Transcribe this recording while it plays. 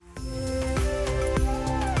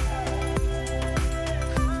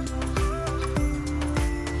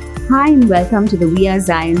Hi, and welcome to the We Are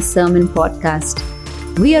Zion Sermon Podcast.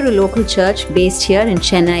 We are a local church based here in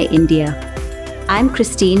Chennai, India. I'm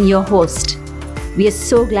Christine, your host. We are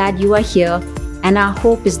so glad you are here, and our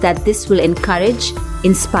hope is that this will encourage,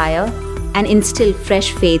 inspire, and instill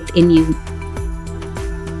fresh faith in you.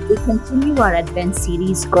 We continue our Advent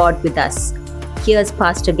series, God with Us. Here's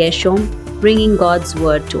Pastor Gershom bringing God's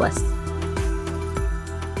Word to us.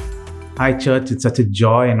 Hi, church. It's such a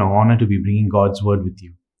joy and an honor to be bringing God's Word with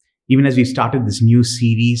you. Even as we started this new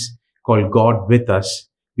series called God with Us,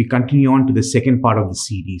 we continue on to the second part of the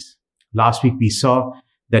series. Last week, we saw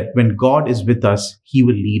that when God is with us, He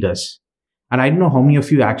will lead us. And I don't know how many of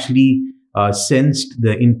you actually sensed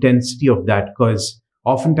the intensity of that, because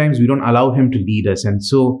oftentimes we don't allow Him to lead us. And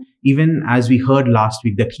so even as we heard last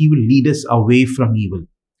week, that He will lead us away from evil.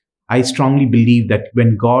 I strongly believe that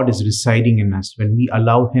when God is residing in us, when we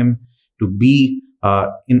allow Him to be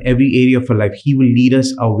in every area of our life, He will lead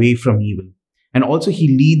us away from evil. And also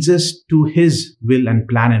He leads us to His will and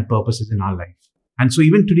plan and purposes in our life. And so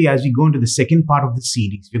even today, as we go into the second part of the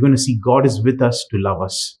series, we're going to see God is with us to love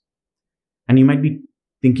us. And you might be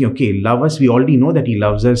thinking, okay, love us. We already know that He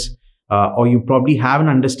loves us. Or you probably have an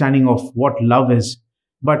understanding of what love is.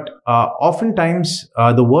 But oftentimes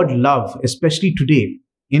the word love, especially today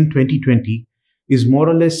in 2020, is more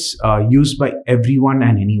or less used by everyone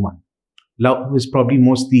and anyone. Love is probably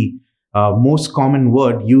the most common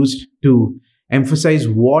word used to emphasize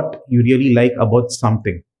what you really like about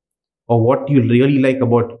something, or what you really like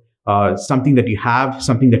about something that you have,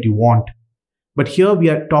 something that you want. But here we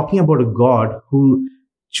are talking about a God who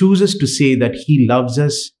chooses to say that He loves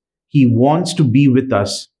us, He wants to be with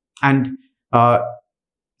us. And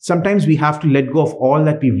sometimes we have to let go of all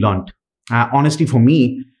that we've learned. Honestly, for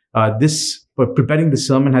me, preparing the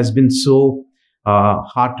sermon has been so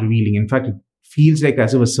heart revealing. In fact, it feels like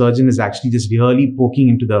as if a surgeon is actually just really poking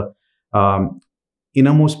into the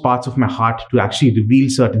innermost parts of my heart to actually reveal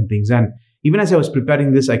certain things. And even as I was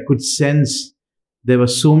preparing this, I could sense there were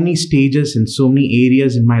so many stages and so many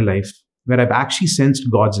areas in my life where I've actually sensed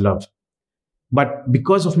God's love. But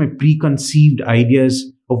because of my preconceived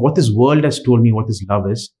ideas of what this world has told me what this love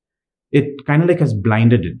is, it kind of like has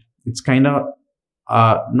blinded it. It's kind of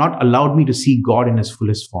not allowed me to see God in His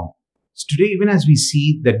fullest form. So today, even as we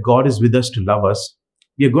see that God is with us to love us,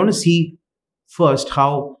 we are going to see first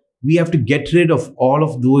how we have to get rid of all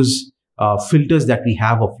of those filters that we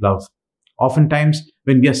have of love. Oftentimes,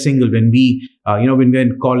 when we are single, when we're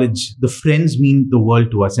in college, the friends mean the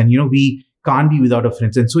world to us, and we can't be without our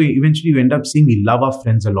friends. And so eventually, we end up saying we love our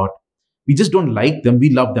friends a lot. We just don't like them; we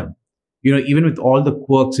love them. Even with all the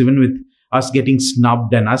quirks, even with us getting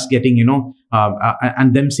snubbed and us getting,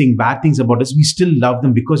 and them saying bad things about us, we still love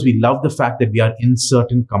them because we love the fact that we are in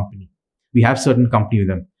certain company. We have certain company with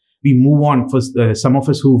them. We move on. For some of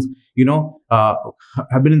us who've,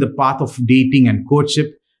 have been in the path of dating and courtship,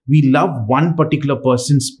 we love one particular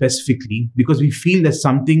person specifically because we feel there's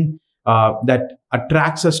something that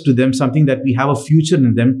attracts us to them, something that we have a future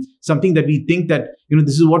in them, something that we think that,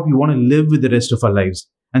 this is what we want to live with the rest of our lives.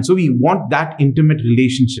 And so we want that intimate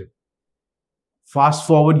relationship. Fast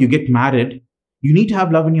forward, you get married. You need to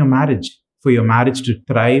have love in your marriage. For your marriage to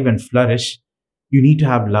thrive and flourish, you need to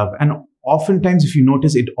have love. And oftentimes, if you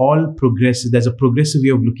notice, it all progresses. There's a progressive way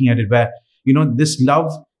of looking at it where, this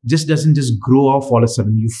love just doesn't just grow off all of a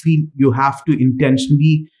sudden. You feel you have to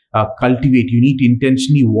intentionally cultivate. You need to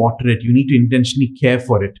intentionally water it. You need to intentionally care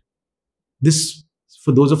for it. This,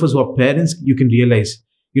 for those of us who are parents, you can realize,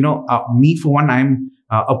 me for one, I'm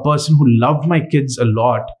a person who loved my kids a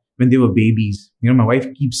lot when they were babies. My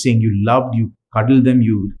wife keeps saying you cuddled them,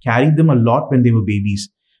 you carried them a lot when they were babies.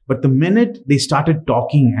 But the minute they started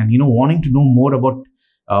talking and, wanting to know more about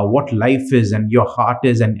what life is and your heart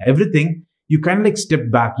is and everything, you kind of like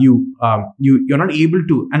step back. You're not able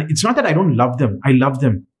to, and it's not that I don't love them. I love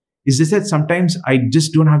them. It's just that sometimes I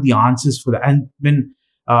just don't have the answers for that. And when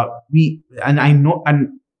I know, and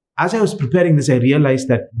as I was preparing this, I realized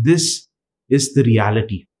that this is the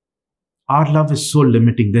reality. Our love is so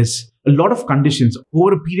limiting. There's a lot of conditions.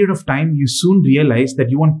 Over a period of time, you soon realize that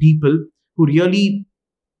you want people who really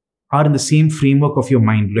are in the same framework of your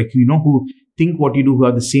mind, like, who think what you do, who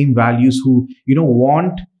have the same values, who,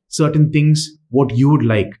 want certain things, what you would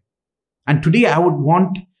like. And today I would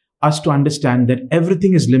want us to understand that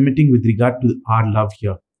everything is limiting with regard to our love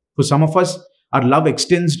here. For some of us, our love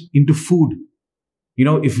extends into food.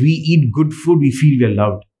 If we eat good food, we feel we are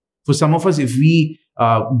loved. For some of us, if we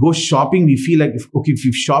go shopping, we feel like, if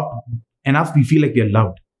we've shopped enough, we feel like we are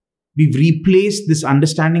loved. We've replaced this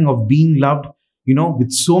understanding of being loved,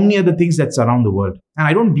 with so many other things that surround the world. And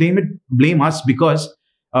I don't blame us because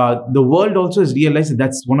the world also has realized that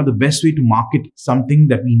that's one of the best way to market something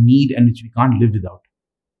that we need and which we can't live without.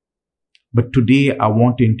 But today I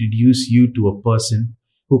want to introduce you to a person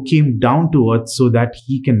who came down to earth so that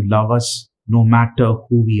he can love us no matter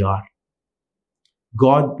who we are.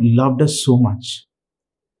 God loved us so much.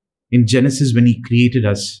 In Genesis, when he created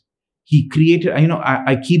us, he created,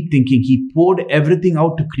 I keep thinking, he poured everything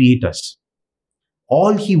out to create us.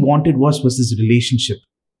 All he wanted was this relationship.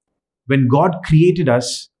 When God created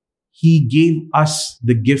us, he gave us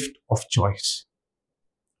the gift of choice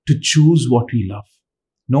to choose what we love.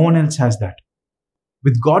 No one else has that.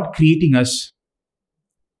 With God creating us,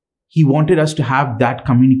 he wanted us to have that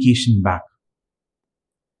communication back.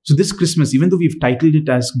 So this Christmas, even though we've titled it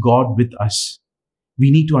as God with us, we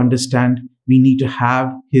need to understand we need to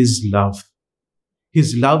have his love.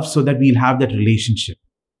 His love so that we'll have that relationship.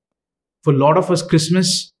 For a lot of us,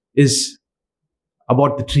 Christmas is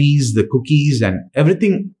about the trees, the cookies, and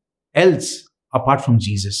everything else apart from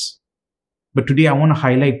Jesus. But today I want to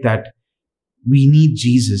highlight that we need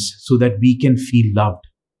Jesus so that we can feel loved,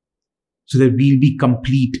 so that we'll be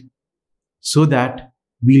complete, so that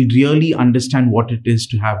we'll really understand what it is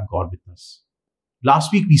to have God with us.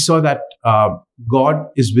 Last week we saw that God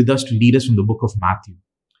is with us to lead us from the book of Matthew.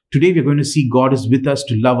 Today we're going to see God is with us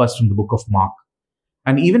to love us from the book of Mark.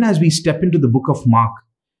 And even as we step into the book of Mark,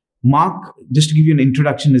 just to give you an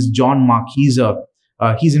introduction, is John Mark. He's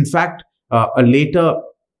in fact a later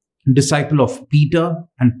disciple of Peter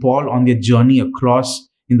and Paul on their journey across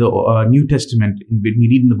in the New Testament when we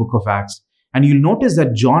read in the book of Acts. And you'll notice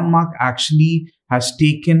that John Mark actually has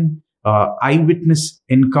taken eyewitness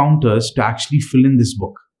encounters to actually fill in this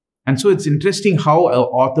book. And so it's interesting how an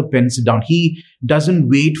author pens it down. He doesn't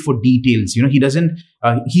wait for details.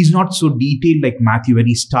 He's not so detailed like Matthew, where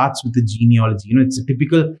he starts with the genealogy. It's a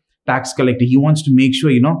typical tax collector. He wants to make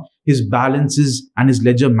sure, his balances and his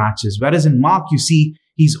ledger matches. Whereas in Mark, you see,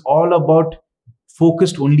 he's all about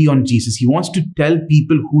focused only on Jesus. He wants to tell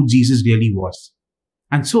people who Jesus really was.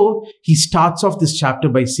 And so he starts off this chapter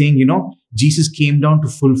by saying, Jesus came down to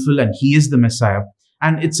fulfill and he is the Messiah.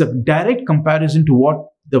 And it's a direct comparison to what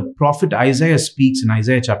the prophet Isaiah speaks in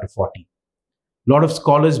Isaiah chapter 40. A lot of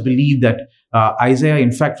scholars believe that Isaiah,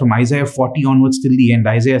 in fact, from Isaiah 40 onwards till the end,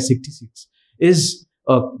 Isaiah 66, is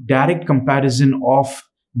a direct comparison of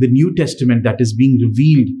the New Testament that is being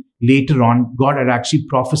revealed later on. God had actually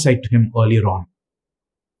prophesied to him earlier on.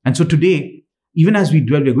 And so today, even as we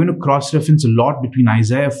dwell, we're going to cross-reference a lot between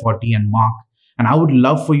Isaiah 40 and Mark. And I would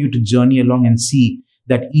love for you to journey along and see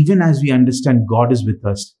that even as we understand God is with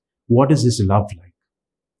us, what is his love like?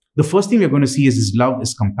 The first thing we're going to see is his love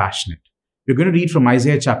is compassionate. We're going to read from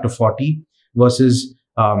Isaiah chapter 40, verses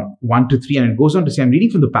 1 to 3. And it goes on to say, I'm reading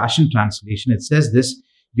from the Passion Translation. It says this,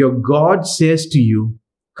 your God says to you,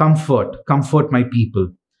 comfort my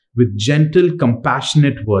people with gentle,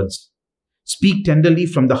 compassionate words. Speak tenderly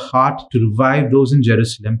from the heart to revive those in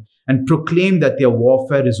Jerusalem and proclaim that their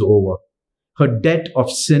warfare is over. Her debt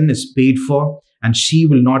of sin is paid for and she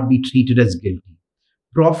will not be treated as guilty.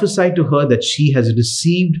 Prophesy to her that she has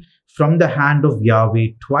received from the hand of Yahweh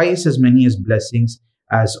twice as many as blessings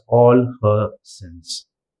as all her sins.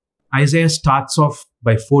 Isaiah starts off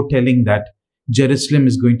by foretelling that Jerusalem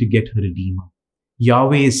is going to get her Redeemer.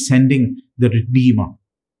 Yahweh is sending the Redeemer.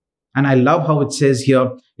 And I love how it says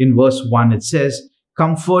here in verse 1, it says,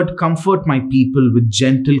 comfort my people with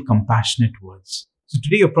gentle, compassionate words. So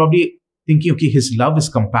today you're probably thinking, okay, his love is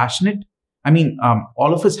compassionate.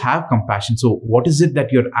 All of us have compassion. So what is it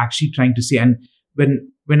that you're actually trying to say? And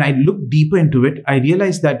when I look deeper into it, I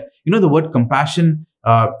realize that, the word compassion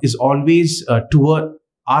is always toward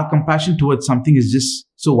our compassion towards something is just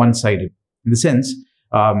so one-sided. In the sense,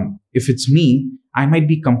 if it's me, I might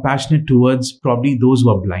be compassionate towards probably those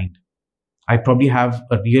who are blind. I probably have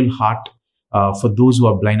a real heart for those who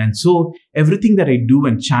are blind. And so everything that I do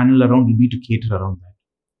and channel around will be to cater around that.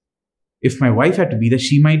 If my wife had to be there,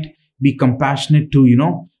 she might be compassionate to,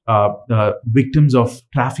 the victims of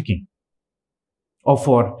trafficking. Or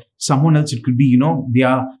for someone else, it could be, they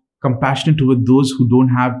are compassionate toward those who don't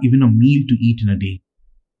have even a meal to eat in a day.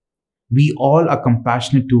 We all are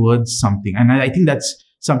compassionate towards something. And I think that's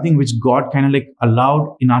something which God kind of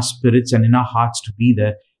allowed in our spirits and in our hearts to be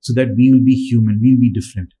there so that we will be human, we'll be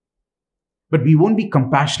different. But we won't be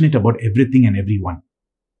compassionate about everything and everyone.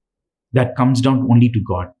 That comes down only to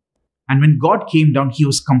God. And when God came down, he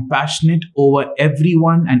was compassionate over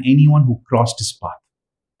everyone and anyone who crossed his path.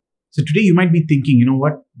 So today you might be thinking,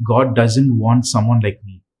 God doesn't want someone like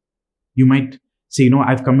me. You might say,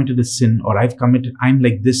 I've committed a sin, or I'm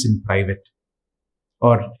like this in private.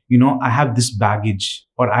 Or, I have this baggage,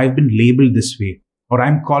 or I've been labeled this way, or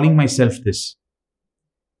I'm calling myself this.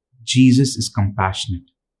 Jesus is compassionate.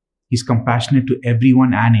 He's compassionate to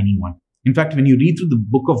everyone and anyone. In fact, when you read through the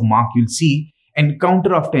book of Mark, you'll see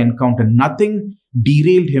encounter after encounter, nothing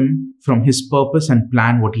derailed him from his purpose and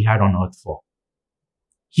plan what he had on earth for.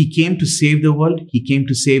 He came to save the world. He came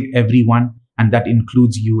to save everyone, and that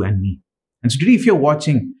includes you and me. And so today, if you're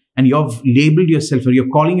watching and you've labeled yourself or you're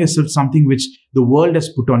calling yourself something which the world has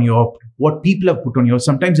put on you, or what people have put on you, or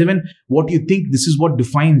sometimes even what you think this is what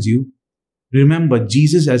defines you, remember,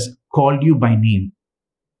 Jesus has called you by name.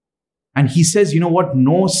 And he says, you know what?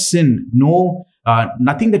 No sin,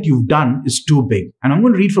 nothing that you've done is too big. And I'm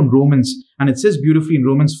going to read from Romans, and it says beautifully in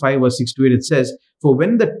Romans 5 verse 6 to 8, it says, "For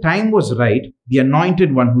when the time was right, the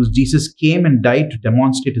anointed one, who's Jesus, came and died to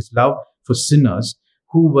demonstrate his love for sinners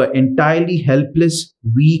who were entirely helpless,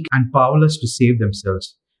 weak, and powerless to save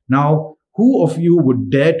themselves. Now, who of you would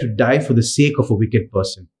dare to die for the sake of a wicked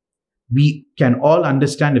person? We can all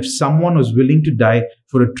understand if someone was willing to die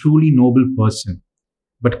for a truly noble person.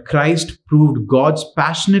 But Christ proved God's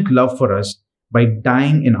passionate love for us by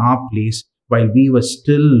dying in our place while we were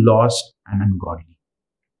still lost and ungodly."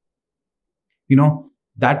 You know,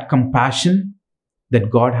 that compassion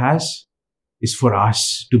that God has is for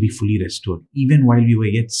us to be fully restored. Even while we were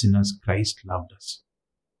yet sinners, Christ loved us.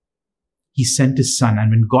 He sent his son.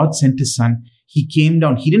 And when God sent his son, he came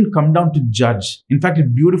down. He didn't come down to judge. In fact,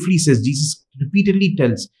 it beautifully says, Jesus repeatedly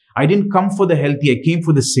tells, "I didn't come for the healthy, I came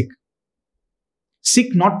for the sick."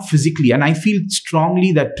 Sick, not physically. And I feel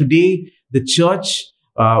strongly that today, the church,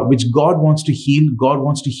 which God wants to heal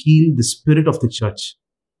the spirit of the church.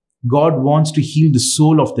 God wants to heal the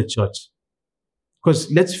soul of the church.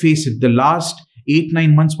 Because let's face it, the last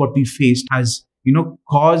 8-9 months, what we faced has,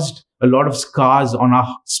 caused a lot of scars on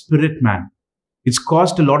our spirit, man. It's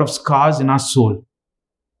caused a lot of scars in our soul.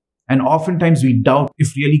 And oftentimes we doubt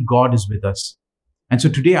if really God is with us. And so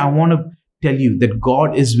today I want to tell you that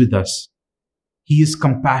God is with us. He is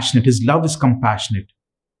compassionate. His love is compassionate.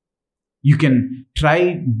 You can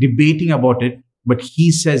try debating about it, but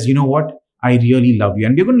he says, you know what? I really love you.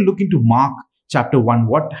 And we're going to look into Mark chapter 1,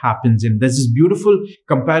 what happens. And there's this beautiful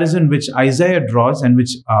comparison which Isaiah draws and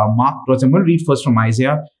which Mark draws. I'm going to read first from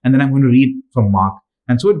Isaiah, and then I'm going to read from Mark.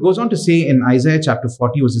 And so it goes on to say in Isaiah chapter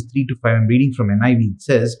 40, verses 3 to 5, I'm reading from NIV. It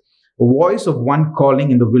says, "A voice of one calling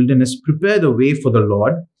in the wilderness, prepare the way for the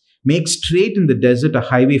Lord. Make straight in the desert a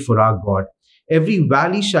highway for our God. Every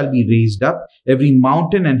valley shall be raised up, every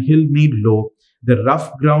mountain and hill made low. The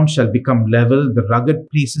rough ground shall become level, the rugged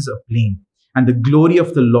places a plain. And the glory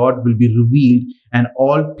of the Lord will be revealed, and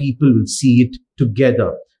all people will see it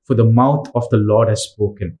together, for the mouth of the Lord has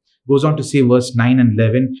spoken." Goes on to say, verse 9 and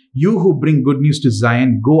 11, "You who bring good news to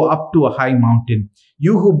Zion, go up to a high mountain.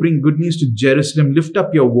 You who bring good news to Jerusalem, lift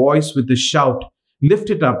up your voice with a shout. Lift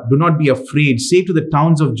it up, do not be afraid. Say to the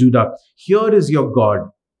towns of Judah, here is your God."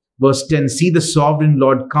 Verse 10, "See, the sovereign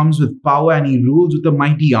Lord comes with power, and he rules with a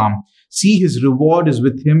mighty arm. See, his reward is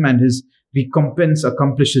with him, and his recompense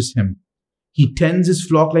accomplishes him. He tends his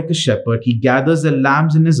flock like a shepherd. He gathers the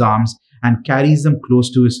lambs in his arms and carries them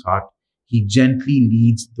close to his heart. He gently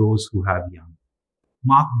leads those who have young."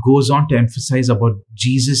 Mark goes on to emphasize about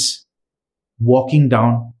Jesus walking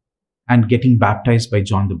down and getting baptized by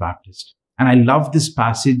John the Baptist. And I love this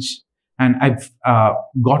passage, and I've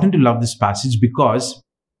gotten to love this passage because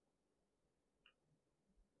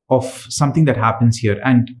of something that happens here.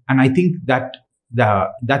 And I think that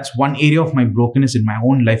that's one area of my brokenness in my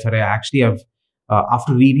own life where I actually have,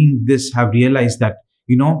 after reading this, have realized that,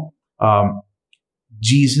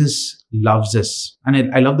 Jesus loves us. And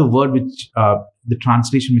I love the word which, the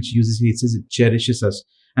translation which uses here, it says it cherishes us.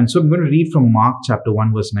 And so I'm going to read from Mark chapter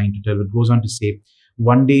 1, verse 9 to 12. It goes on to say,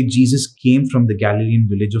 "One day Jesus came from the Galilean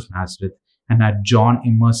village of Nazareth and had John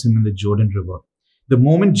immerse him in the Jordan River. The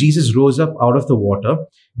moment Jesus rose up out of the water,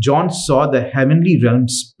 John saw the heavenly realm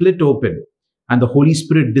split open, and the Holy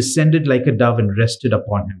Spirit descended like a dove and rested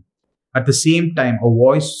upon him. At the same time, a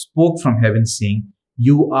voice spoke from heaven saying,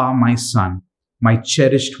 'You are my son, my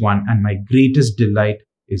cherished one, and my greatest delight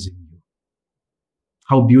is in you.'"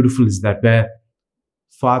 How beautiful is that? Where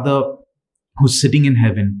Father, who's sitting in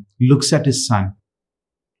heaven, looks at his son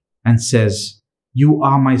and says, "You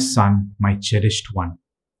are my son, my cherished one,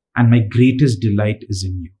 and my greatest delight is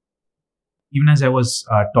in you." Even as I was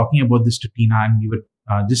talking about this to Tina, and we were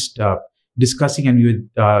just discussing, and we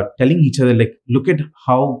were telling each other, like, look at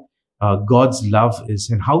how God's love is,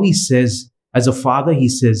 and how he says, as a father, he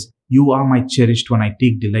says, "You are my cherished one, I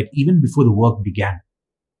take delight," even before the work began.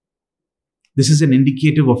 This is an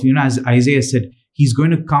indicative of, as Isaiah said, he's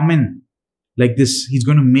going to come in like this. He's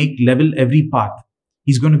going to make level every path.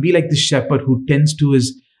 He's going to be like the shepherd who tends to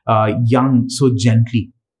his young so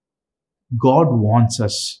gently. God wants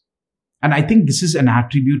us And I think this is an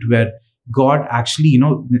attribute where God actually,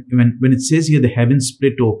 when it says here the heavens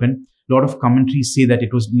split open, a lot of commentaries say that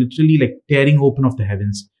it was literally like tearing open of the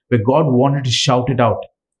heavens, where God wanted to shout it out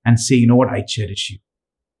and say, you know what, I cherish you.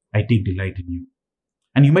 I take delight in you.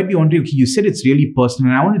 And you might be wondering, okay, you said it's really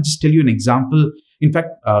personal. And I want to just tell you an example. In fact,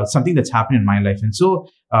 something that's happened in my life. And so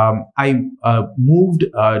I moved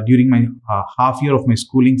during my half year of my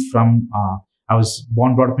schooling from, I was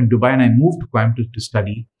born, brought up in Dubai, and I moved to Coimbatore to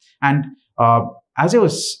study. And as I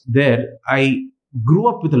was there, I grew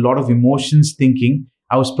up with a lot of emotions, thinking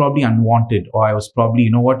I was probably unwanted, or I was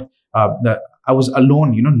probably, I was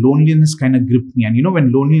alone. Loneliness kind of gripped me. And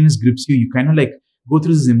when loneliness grips you, you kind of like go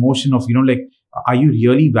through this emotion of, are you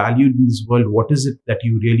really valued in this world? What is it that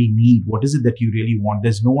you really need? What is it that you really want?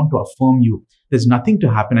 There's no one to affirm you. There's nothing to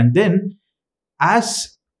happen. And then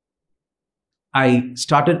as I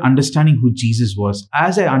started understanding who Jesus was,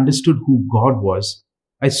 as I understood who God was,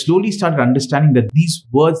 I slowly started understanding that these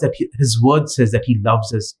words that his word says, that he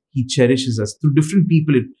loves us, he cherishes us, through different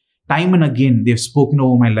people, time and again, they've spoken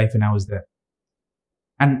over my life when I was there.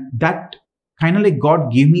 And that kind of like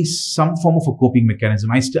God gave me some form of a coping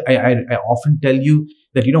mechanism. I often tell you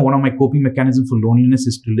that, one of my coping mechanisms for loneliness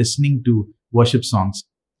is to listening to worship songs.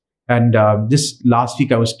 And just last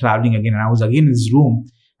week I was traveling again, and I was again in this room,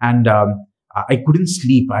 and I couldn't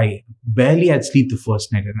sleep. I barely had sleep the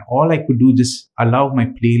first night, and all I could do just allow my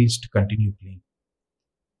playlist to continue playing.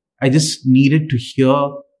 I just needed to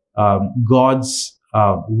hear God's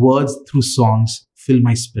words through songs fill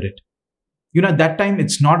my spirit. At that time,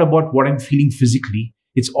 it's not about what I'm feeling physically.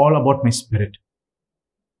 It's all about my spirit.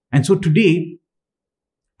 And so today,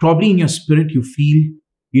 probably in your spirit, you feel,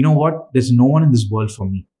 there's no one in this world for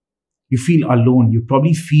me. You feel alone. You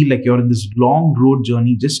probably feel like you're in this long road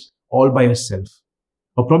journey just all by yourself.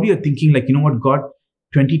 Or probably you're thinking like, God,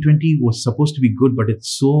 2020 was supposed to be good, but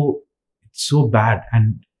it's so bad.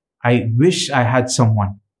 And I wish I had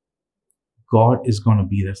someone. God is going to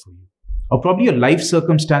be there for you. Or probably your life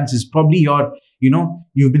circumstances, probably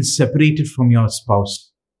you've been separated from your spouse.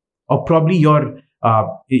 Or probably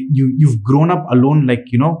you've grown up alone,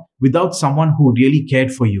 without someone who really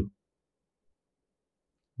cared for you.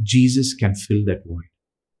 Jesus can fill that void.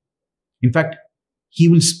 In fact, he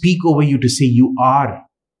will speak over you to say, you are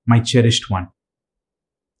my cherished one.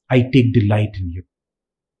 I take delight in you.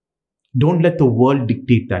 Don't let the world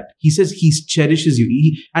dictate that. He says he cherishes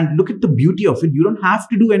you. And look at the beauty of it. You don't have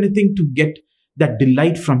to do anything to get that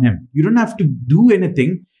delight from him. You don't have to do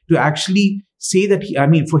anything to actually say that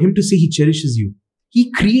for him to say he cherishes you.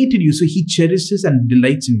 He created you, so he cherishes and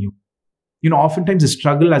delights in you. Oftentimes the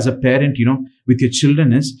struggle as a parent, with your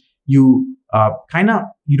children is you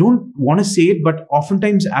don't want to say it, but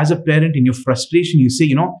oftentimes as a parent in your frustration, you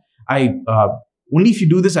say, only if you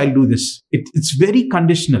do this, I'll do this. It's very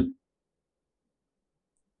conditional.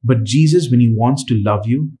 But Jesus, when he wants to love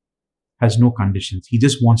you, has no conditions. He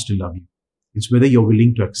just wants to love you. It's whether you're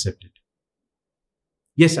willing to accept it.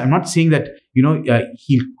 Yes, I'm not saying that,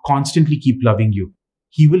 he'll constantly keep loving you.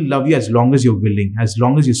 He will love you as long as you're willing, as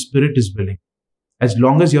long as your spirit is willing, as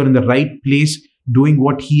long as you're in the right place doing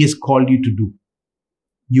what he has called you to do.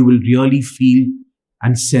 You will really feel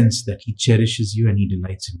and sense that he cherishes you and he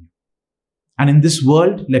delights in you. And in this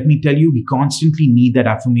world, let me tell you, we constantly need that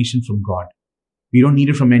affirmation from God. We don't need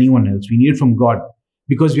it from anyone else. We need it from God,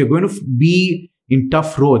 because we are going to be in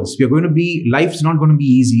tough roads. Life's not going to be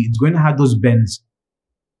easy. It's going to have those bends.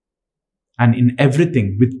 And in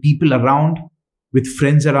everything, with people around, with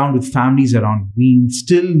friends around, with families around, we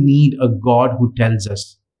still need a God who tells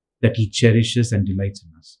us that he cherishes and delights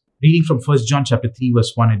in us. Reading from 1 John chapter 3,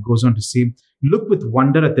 verse 1, it goes on to say, look with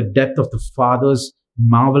wonder at the depth of the Father's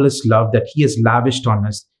marvelous love that he has lavished on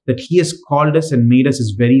us, that he has called us and made us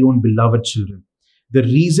his very own beloved children. The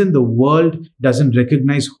reason the world doesn't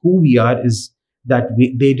recognize who we are is that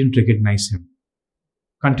they didn't recognize him.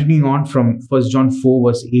 Continuing on from 1 John 4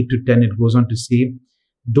 verse 8 to 10, it goes on to say,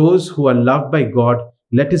 those who are loved by God,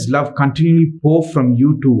 let his love continually pour from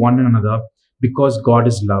you to one another, because God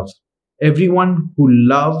is love. Everyone who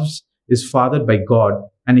loves is fathered by God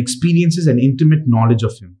and experiences an intimate knowledge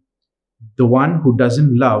of him. The one who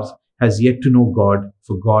doesn't love has yet to know God,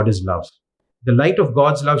 for God is love. The light of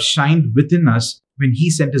God's love shined within us when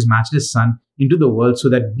he sent his matchless Son into the world so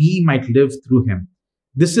that we might live through him.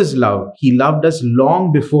 This is love. He loved us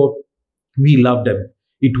long before we loved him.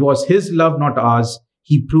 It was his love, not ours.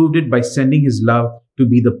 He proved it by sending his love to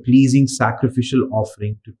be the pleasing sacrificial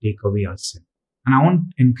offering to take away our sin. And I want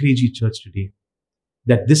to encourage you, church, today,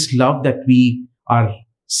 that this love that we are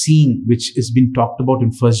seeing, which has been talked about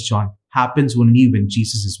in 1 John, happens only when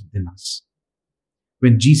Jesus is within us.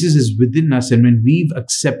 when Jesus is within us and when we've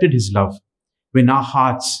accepted his love, when our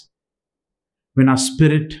hearts, when our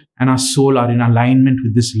spirit and our soul are in alignment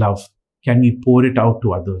with this love, can we pour it out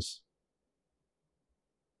to others?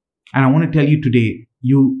 And I want to tell you today,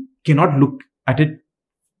 you cannot look at it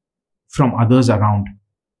from others around.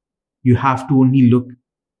 You have to only look,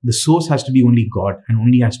 the source has to be only God and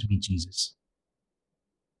only has to be Jesus.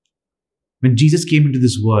 When Jesus came into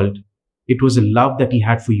this world, it was a love that he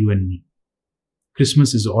had for you and me.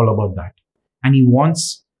 Christmas is all about that. And he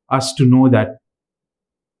wants us to know that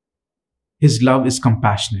his love is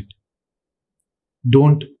compassionate.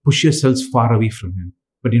 Don't push yourselves far away from him,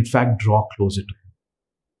 but in fact, draw closer to him.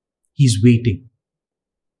 He's waiting.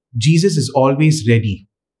 Jesus is always ready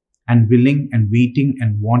and willing and waiting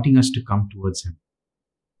and wanting us to come towards him.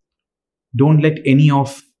 Don't let any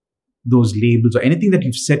of those labels or anything that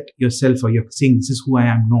you've set yourself or you're saying, this is who I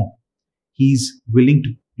am. No. He's willing to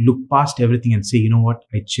look past everything and say, you know what?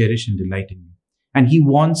 I cherish and delight in you. And he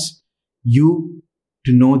wants you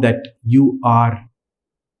to know that you are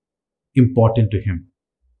important to him.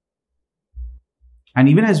 And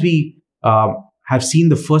even as we have seen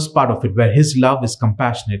the first part of it, where his love is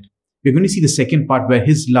compassionate, we're going to see the second part where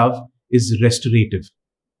his love is restorative.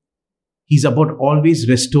 He's about always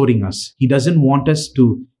restoring us. He doesn't want us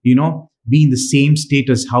to, be in the same state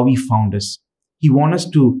as how he found us. He wants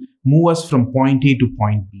us to move us from point A to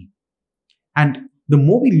point B. And the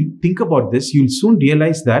more we think about this, you'll soon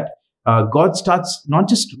realize that God starts not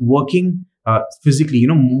just working physically.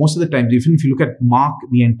 Most of the time, even if you look at Mark,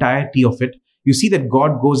 the entirety of it, you see that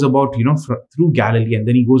God goes about, through Galilee, and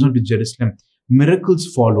then he goes on to Jerusalem.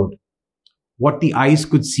 Miracles followed. What the eyes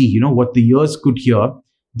could see, what the ears could hear,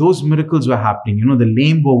 those miracles were happening. The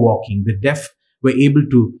lame were walking, the deaf were able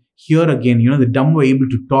to hear again, the dumb were able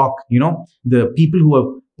to talk, the people who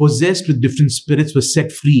were possessed with different spirits were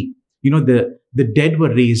set free, the dead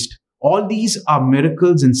were raised. All these are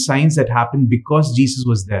miracles and signs that happened because Jesus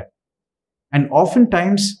was there. And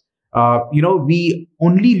oftentimes, we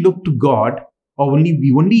only look to God, or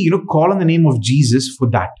we only call on the name of Jesus for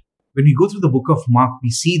that. When we go through the book of Mark, we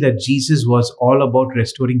see that Jesus was all about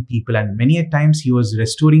restoring people, and many a times he was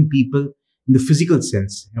restoring people in the physical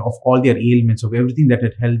sense, of all their ailments, of everything that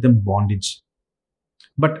had held them bondage.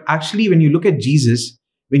 But actually, when you look at Jesus,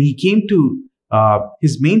 when he came to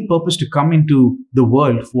his main purpose to come into the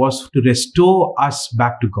world was to restore us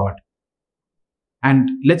back to God. And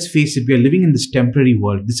let's face it, we are living in this temporary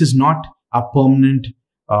world. This is not a permanent,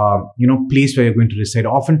 place where you're going to reside.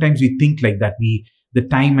 Oftentimes we think like that. The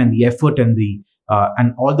time and the effort and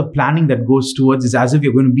and all the planning that goes towards is as if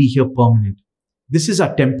you're going to be here permanent. This is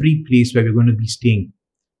a temporary place where we're going to be staying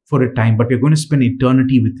for a time, but we're going to spend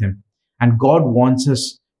eternity with him. And God wants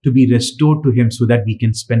us to be restored to him so that we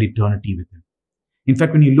can spend eternity with him. In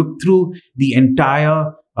fact, when you look through the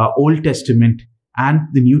entire Old Testament and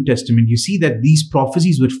the New Testament, you see that these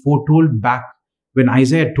prophecies were foretold back when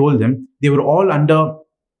Isaiah told them. They were all under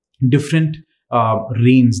different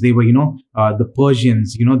reigns. They were, the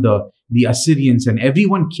Persians, the Assyrians, and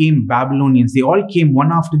everyone came, Babylonians. They all came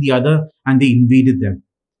one after the other and they invaded them.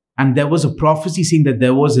 And there was a prophecy saying that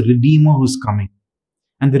there was a Redeemer who's coming.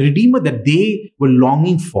 And the Redeemer that they were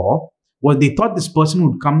longing for was, they thought this person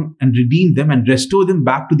would come and redeem them and restore them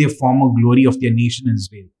back to their former glory of their nation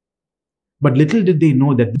Israel. But little did they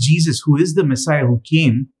know that Jesus, who is the Messiah who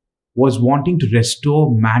came, was wanting to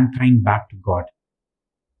restore mankind back to God.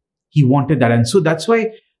 He wanted that. And so that's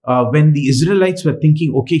why when the Israelites were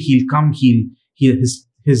thinking, okay, he'll come,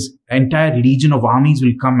 his entire legion of armies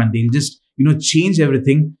will come and they'll just, change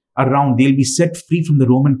everything around. They'll be set free from the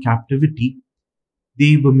Roman captivity.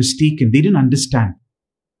 They were mistaken. They didn't understand.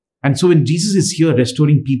 And so when Jesus is here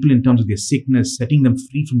restoring people in terms of their sickness, setting them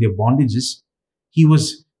free from their bondages,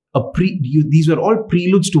 these were all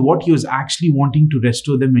preludes to what he was actually wanting to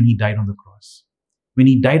restore them when he died on the cross. When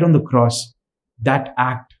he died on the cross, that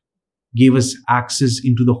act gave us access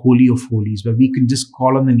into the Holy of Holies, where we can just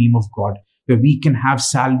call on the name of God, where we can have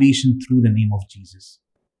salvation through the name of Jesus.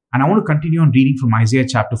 And I want to continue on reading from Isaiah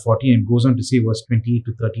chapter 14, and it goes on to say verse 28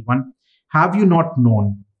 to 31. Have you not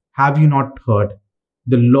known? Have you not heard?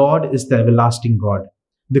 The Lord is the everlasting God,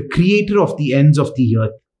 the creator of the ends of the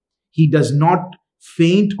earth. He does not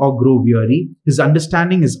faint or grow weary. His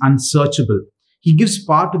understanding is unsearchable. He gives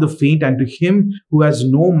power to the faint, and to him who has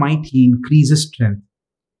no might, he increases strength.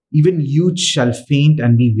 Even youths shall faint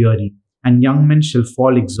and be weary, and young men shall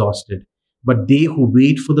fall exhausted. But they who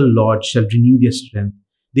wait for the Lord shall renew their strength.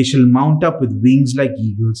 They shall mount up with wings like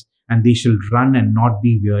eagles, and they shall run and not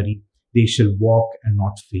be weary. They shall walk and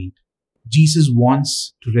not faint. Jesus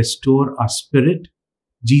wants to restore our spirit.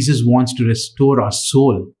 Jesus wants to restore our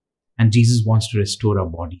soul. and Jesus wants to restore our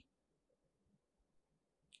body.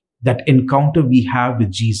 That encounter we have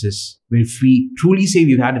with Jesus, if we truly say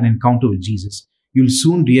we've had an encounter with Jesus, you'll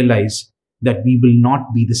soon realize that we will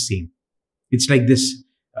not be the same. It's like this.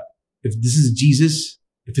 If this is Jesus,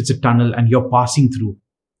 if it's a tunnel and you're passing through,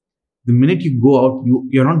 the minute you go out,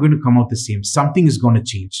 you're not going to come out the same. Something is going to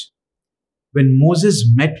change. When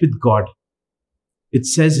Moses met with God, it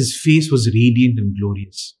says his face was radiant and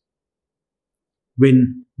glorious.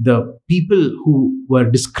 When the people who were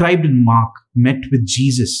described in Mark met with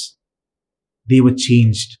Jesus, they were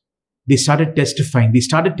changed. They started testifying. They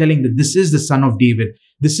started telling that this is the Son of David.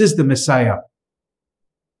 This is the Messiah.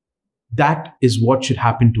 That is what should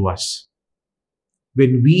happen to us.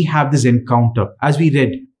 When we have this encounter, as we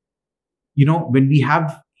read, when we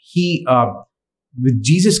have with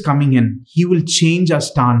Jesus coming in, he will change our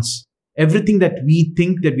stance. Everything that we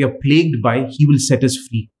think that we are plagued by, he will set us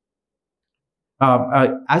free.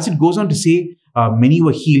 As it goes on to say, many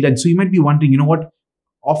were healed. And so you might be wondering,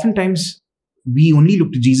 oftentimes we only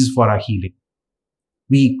look to Jesus for our healing.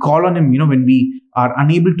 We call on him, when we are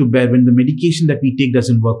unable to bear, when the medication that we take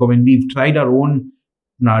doesn't work, or when we've tried our own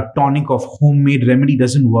tonic of homemade remedy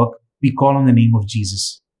doesn't work, we call on the name of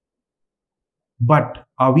Jesus. But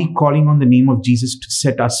are we calling on the name of Jesus to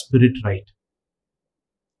set our spirit right?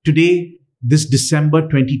 Today, this December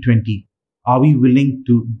 2020, are we willing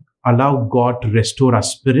to allow God to restore our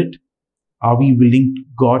spirit? Are we willing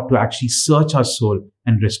God to actually search our soul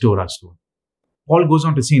and restore our soul? Paul goes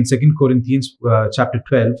on to say in 2 Corinthians chapter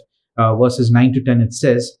 12, verses 9 to 10, it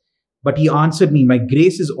says, "But he answered me, my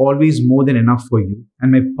grace is always more than enough for you,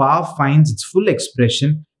 and my power finds its full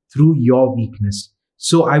expression through your weakness.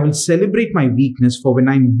 So I will celebrate my weakness, for when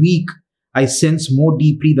I'm weak, I sense more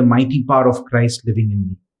deeply the mighty power of Christ living in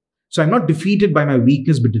me. So I'm not defeated by my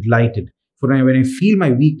weakness, but delighted. For when I feel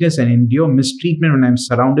my weakness and endure mistreatment, when I'm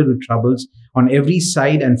surrounded with troubles on every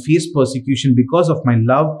side and face persecution because of my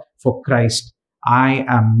love for Christ, I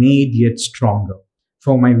am made yet stronger.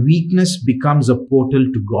 For my weakness becomes a portal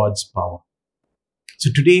to God's power." So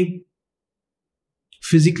today,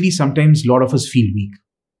 physically, sometimes a lot of us feel weak.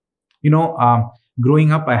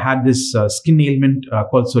 Growing up, I had this skin ailment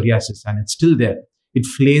called psoriasis, and it's still there. It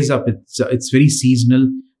flares up. It's very seasonal.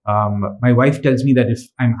 My wife tells me that if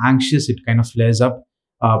I'm anxious, it kind of flares up.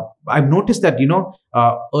 I've noticed that,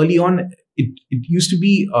 early on, it used to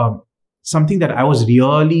be something that I was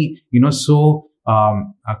really, so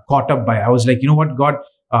caught up by. I was like, God,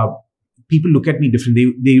 people look at me different.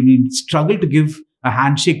 They will struggle to give a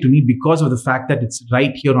handshake to me because of the fact that it's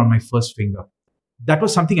right here on my first finger. That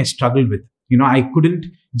was something I struggled with. I couldn't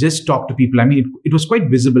just talk to people. I mean, it was quite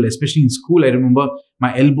visible, especially in school. I remember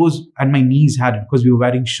my elbows and my knees had it because we were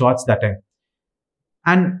wearing shorts that time.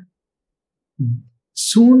 And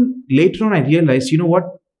soon later on, I realized,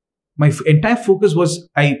 my entire focus was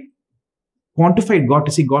I quantified God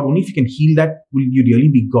to say, God, only if you can heal that, will you really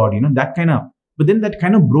be God? But then that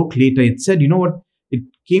kind of broke later. It said, it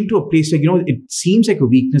came to a place like, it seems like a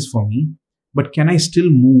weakness for me, but can I still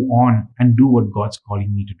move on and do what God's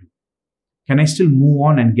calling me to do? Can I still move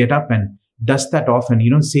on and get up and dust that off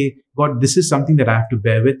and, say, God, this is something that I have to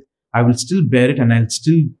bear with. I will still bear it and I'll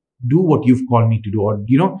still do what you've called me to do, or,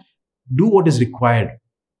 do what is required.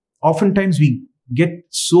 Oftentimes we get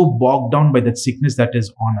so bogged down by that sickness that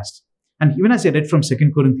is on us. And even as I read from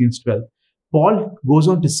 2 Corinthians 12, Paul goes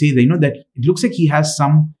on to say that, that it looks like he has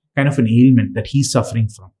some kind of an ailment that he's suffering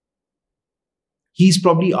from. He's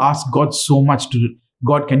probably asked God so much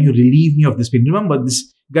God, can you relieve me of this pain? Remember,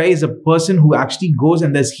 this guy is a person who actually goes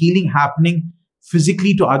and there's healing happening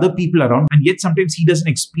physically to other people around, and yet sometimes he doesn't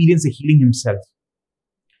experience the healing himself.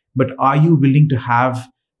 But are you willing to have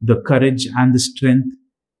the courage and the strength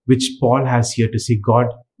which Paul has here to say, God,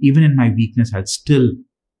 even in my weakness, I'll still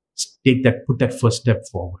put that first step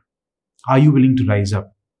forward? Are you willing to rise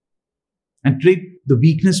up? And today, the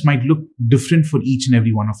weakness might look different for each and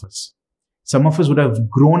every one of us. Some of us would have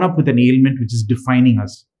grown up with an ailment which is defining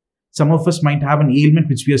us. Some of us might have an ailment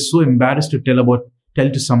which we are so embarrassed to tell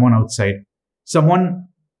to someone outside.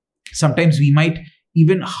 Sometimes we might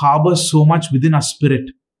even harbor so much within our spirit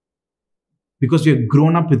because we have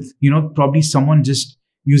grown up with, probably someone just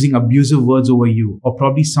using abusive words over you, or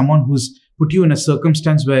probably someone who's put you in a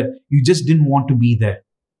circumstance where you just didn't want to be there.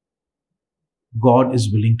 God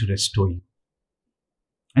is willing to restore you.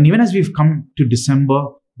 And even as we've come to December,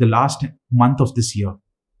 the last month of this year,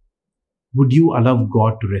 would you allow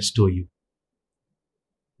God to restore you?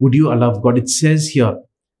 Would you allow God? It says here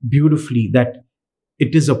beautifully that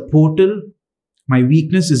it is a portal. My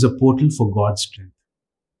weakness is a portal for God's strength.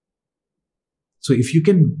 So if you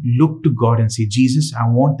can look to God and say, Jesus, I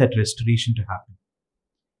want that restoration to happen.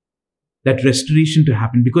 that restoration to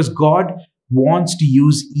happen, because God wants to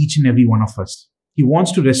use each and every one of us. He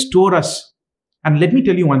wants to restore us. And let me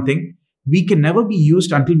tell you one thing, we can never be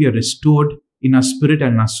used until we are restored in our spirit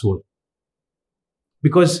and our soul.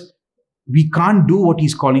 Because we can't do what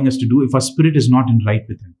He's calling us to do if our spirit is not in right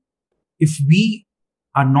with Him. If we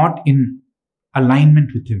are not in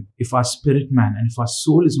alignment with Him, if our spirit man and if our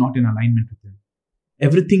soul is not in alignment with Him,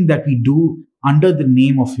 everything that we do under the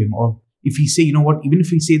name of Him, or if we say, you know what, even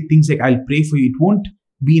if we say things like, I'll pray for you, it won't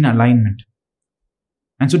be in alignment.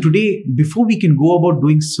 And so today, before we can go about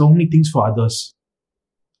doing so many things for others,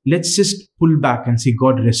 let's just pull back and say,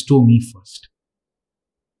 God, restore me first.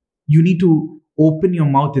 You need to open your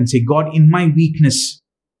mouth and say, God, in my weakness,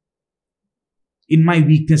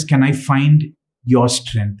 can I find your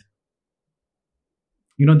strength?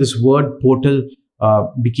 You know, this word portal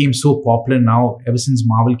became so popular now ever since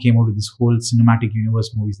Marvel came out with this whole cinematic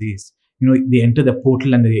universe movies. They enter the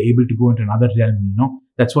portal and they're able to go into another realm.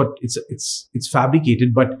 That's what it's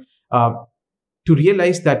fabricated. But to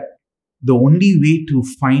realize that the only way to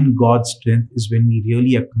find God's strength is when we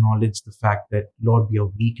really acknowledge the fact that, Lord, we are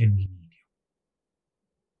weak and we need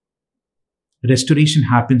you. Restoration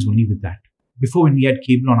happens only with that. Before, when we had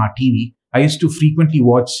cable on our TV, I used to frequently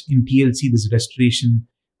watch in TLC this restoration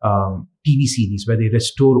TV series where they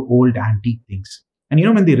restore old antique things. And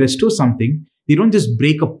when they restore something, they don't just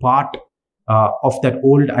break a part of that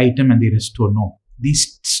old item and they restore. No, they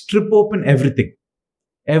strip open everything,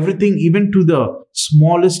 even to the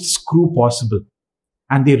smallest screw possible,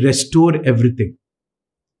 and they restore everything.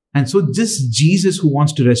 And so just Jesus, who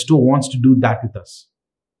wants to restore, wants to do that with us.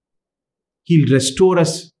 He'll restore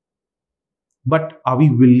us, but are we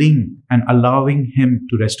willing and allowing Him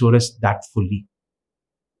to restore us that fully?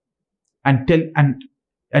 And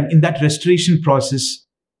in that restoration process,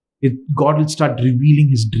 God will start revealing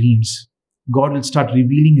His dreams. God will start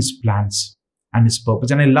revealing His plans and His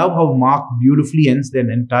purpose. And I love how Mark beautifully ends the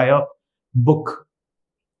entire book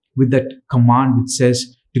with that command which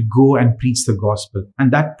says to go and preach the gospel.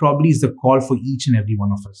 And that probably is the call for each and every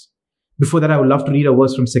one of us. Before that, I would love to read a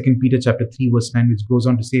verse from 2 Peter chapter 3, verse 9, which goes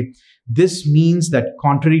on to say, this means that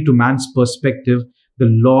contrary to man's perspective, the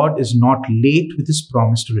Lord is not late with His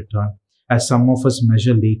promise to return, as some of us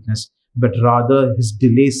measure lateness, but rather His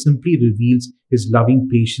delay simply reveals His loving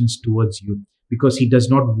patience towards you, because He does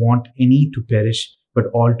not want any to perish, but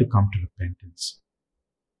all to come to repentance.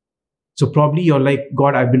 So probably you're like,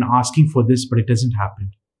 God, I've been asking for this, but it doesn't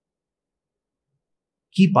happen.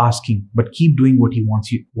 Keep asking, but keep doing what He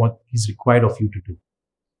wants you, what is required of you to do.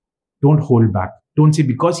 Don't hold back. Don't say,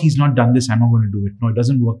 because He's not done this, I'm not going to do it. No, it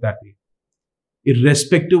doesn't work that way.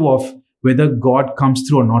 Irrespective of whether God comes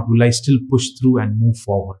through or not, will I still push through and move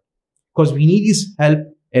forward? Because we need His help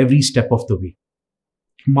every step of the way.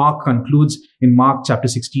 Mark concludes in Mark chapter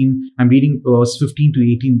 16, I'm reading verse 15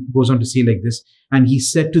 to 18, goes on to say like this, and He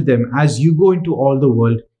said to them, as you go into all the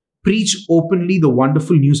world, preach openly the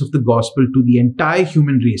wonderful news of the gospel to the entire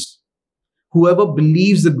human race. Whoever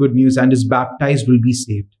believes the good news and is baptized will be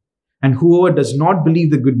saved, and whoever does not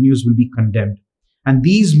believe the good news will be condemned. And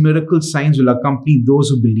these miracle signs will accompany those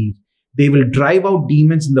who believe. They will drive out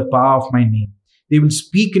demons in the power of my name. They will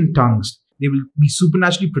speak in tongues. They will be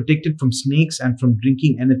supernaturally protected from snakes and from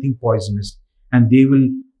drinking anything poisonous. And they will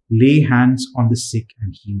lay hands on the sick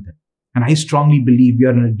and heal them. And I strongly believe we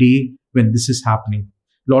are in a day when this is happening.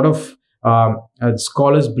 A lot of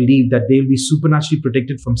scholars believe that they will be supernaturally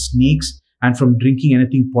protected from snakes and from drinking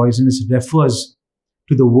anything poisonous. It refers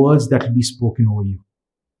to the words that will be spoken over you.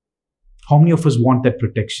 How many of us want that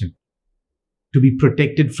protection? To be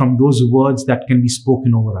protected from those words that can be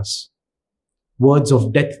spoken over us. Words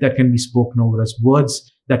of death that can be spoken over us.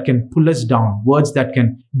 Words that can pull us down. Words that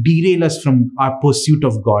can derail us from our pursuit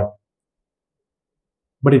of God.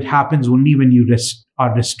 But it happens only when you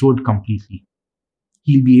are restored completely.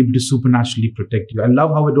 He'll be able to supernaturally protect you. I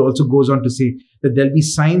love how it also goes on to say that there'll be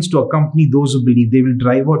signs to accompany those who believe. They will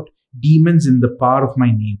drive out demons in the power of my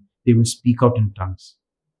name. They will speak out in tongues.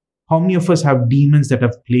 How many of us have demons that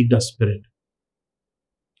have plagued our spirit?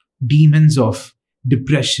 Demons of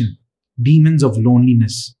depression, demons of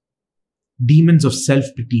loneliness, demons of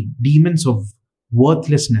self-pity, demons of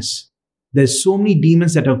worthlessness. There's so many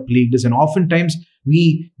demons that have plagued us, and oftentimes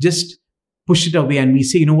we just push it away and we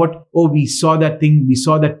say, you know what? Oh, we saw that thing, we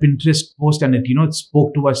saw that Pinterest post and it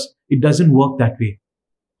spoke to us. It doesn't work that way.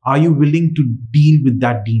 Are you willing to deal with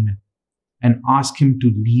that demon and ask him to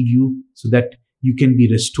leave you so that you can be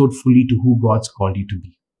restored fully to who God's called you to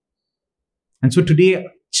be? And so today,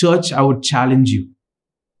 church, I would challenge you.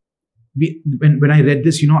 When I read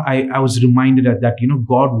this, I was reminded that,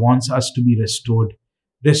 God wants us to be restored.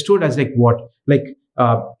 Restored as like what? Like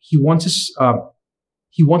He wants us.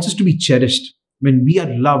 He wants us to be cherished. When we are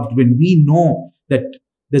loved, when we know that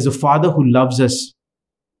there's a Father who loves us,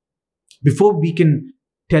 before we can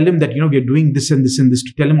tell him that, we are doing this and this and this,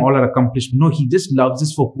 to tell him all our accomplishments. No, he just loves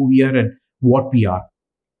us for who we are and what we are.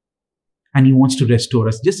 And he wants to restore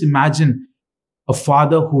us. Just imagine a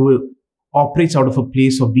father who operates out of a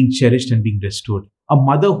place of being cherished and being restored. A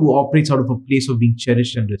mother who operates out of a place of being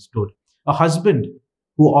cherished and restored. A husband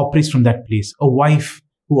who operates from that place. A wife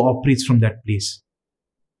who operates from that place.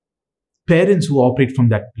 Parents who operate from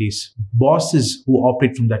that place. Bosses who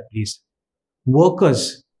operate from that place.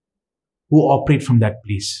 Workers who operate from that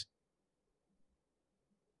place.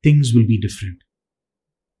 Things will be different.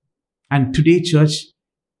 And today, church,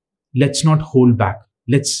 let's not hold back.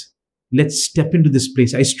 Let's step into this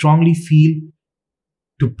place. I strongly feel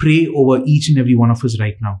to pray over each and every one of us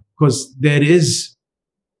right now, because there is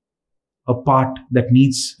a part that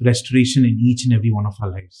needs restoration in each and every one of our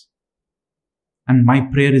lives. And my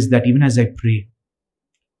prayer is that even as I pray,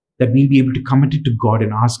 that we'll be able to commit it to God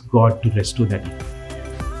and ask God to restore that.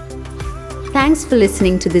 Thanks for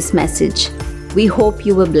listening to this message. We hope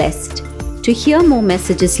you were blessed. To hear more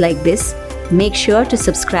messages like this, make sure to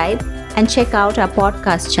subscribe and check out our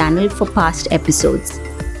podcast channel for past episodes.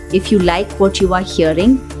 If you like what you are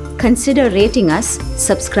hearing, consider rating us,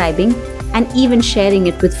 subscribing, and even sharing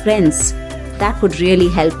it with friends. That would really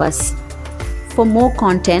help us. For more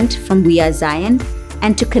content from We Are Zion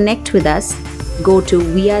and to connect with us, go to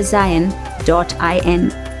wearezion.in.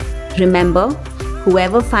 Remember,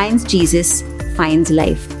 whoever finds Jesus finds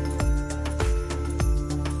life.